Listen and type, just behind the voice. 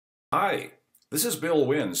Hi, this is Bill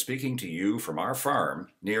Wynn speaking to you from our farm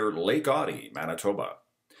near Lake Audy, Manitoba.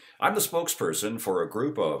 I'm the spokesperson for a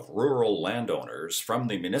group of rural landowners from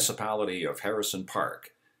the municipality of Harrison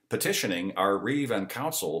Park, petitioning our Reeve and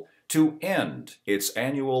Council to end its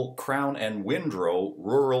annual crown and windrow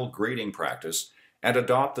rural grading practice and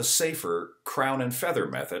adopt the safer crown and feather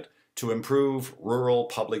method to improve rural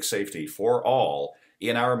public safety for all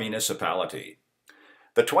in our municipality.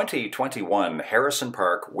 The 2021 Harrison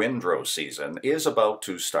Park windrow season is about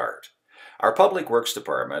to start. Our Public Works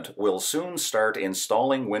Department will soon start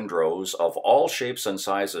installing windrows of all shapes and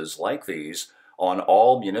sizes like these on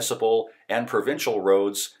all municipal and provincial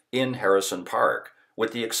roads in Harrison Park,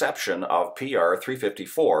 with the exception of PR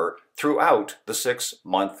 354 throughout the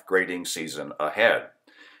 6-month grading season ahead.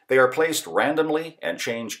 They are placed randomly and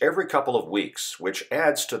change every couple of weeks, which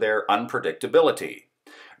adds to their unpredictability.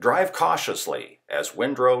 Drive cautiously, as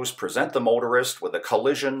windrows present the motorist with a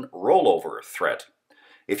collision rollover threat.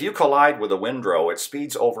 If you collide with a windrow at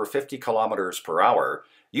speeds over 50 kilometers per hour,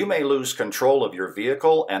 you may lose control of your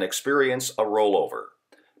vehicle and experience a rollover.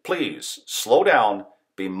 Please slow down,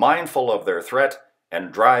 be mindful of their threat,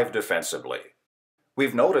 and drive defensively.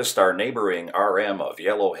 We've noticed our neighboring RM of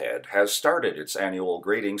Yellowhead has started its annual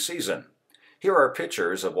grading season. Here are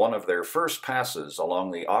pictures of one of their first passes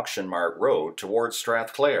along the Auction Mart Road towards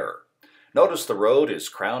Strathclair. Notice the road is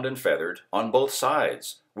crowned and feathered on both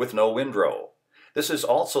sides, with no windrow. This is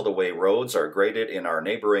also the way roads are graded in our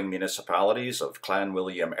neighboring municipalities of Clan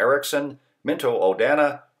William Erickson, Minto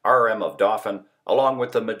Odana, RM of Dauphin, along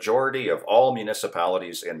with the majority of all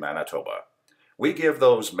municipalities in Manitoba. We give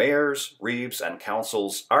those mayors, reeves, and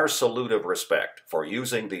councils our salute of respect for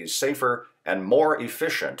using these safer and more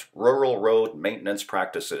efficient rural road maintenance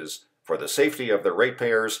practices for the safety of the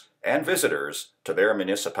ratepayers and visitors to their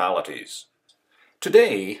municipalities.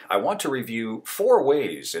 Today, I want to review 4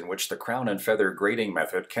 ways in which the crown and feather grading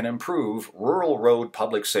method can improve rural road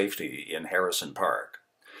public safety in Harrison Park.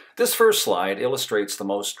 This first slide illustrates the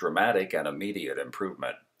most dramatic and immediate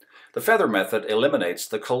improvement. The feather method eliminates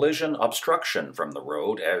the collision obstruction from the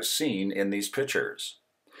road as seen in these pictures.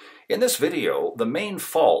 In this video, the main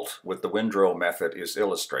fault with the windrow method is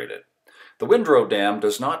illustrated. The windrow dam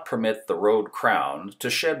does not permit the road crown to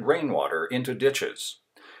shed rainwater into ditches.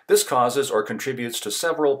 This causes or contributes to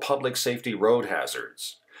several public safety road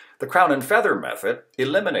hazards. The crown and feather method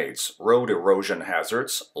eliminates road erosion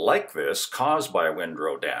hazards like this caused by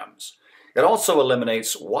windrow dams. It also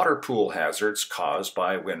eliminates water pool hazards caused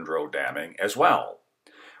by windrow damming as well.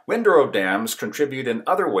 Windrow dams contribute in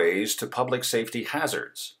other ways to public safety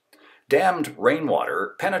hazards. Dammed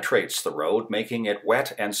rainwater penetrates the road, making it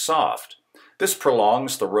wet and soft. This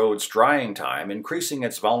prolongs the road's drying time, increasing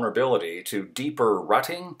its vulnerability to deeper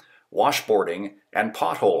rutting, washboarding, and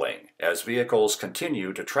potholing as vehicles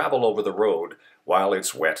continue to travel over the road while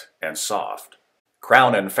it's wet and soft.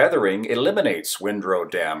 Crown and feathering eliminates windrow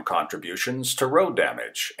dam contributions to road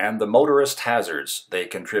damage and the motorist hazards they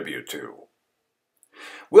contribute to.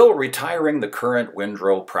 Will retiring the current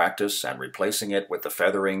windrow practice and replacing it with the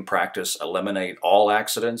feathering practice eliminate all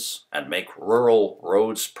accidents and make rural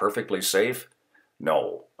roads perfectly safe?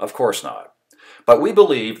 No, of course not. But we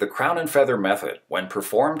believe the crown and feather method, when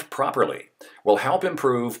performed properly, will help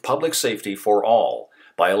improve public safety for all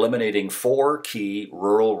by eliminating 4 key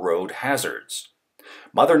rural road hazards.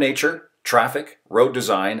 Mother Nature, traffic, road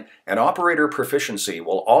design, and operator proficiency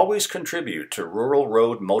will always contribute to rural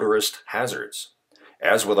road motorist hazards.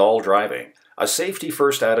 As with all driving, a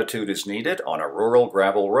safety-first attitude is needed on a rural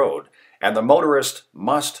gravel road, and the motorist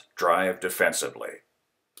must drive defensively.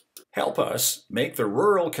 Help us make the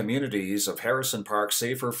rural communities of Harrison Park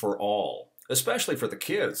safer for all, especially for the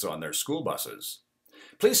kids on their school buses.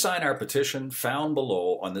 Please sign our petition found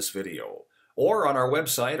below on this video, or on our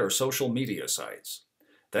website or social media sites.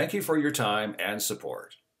 Thank you for your time and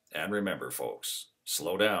support. And remember, folks,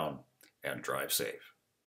 slow down and drive safe.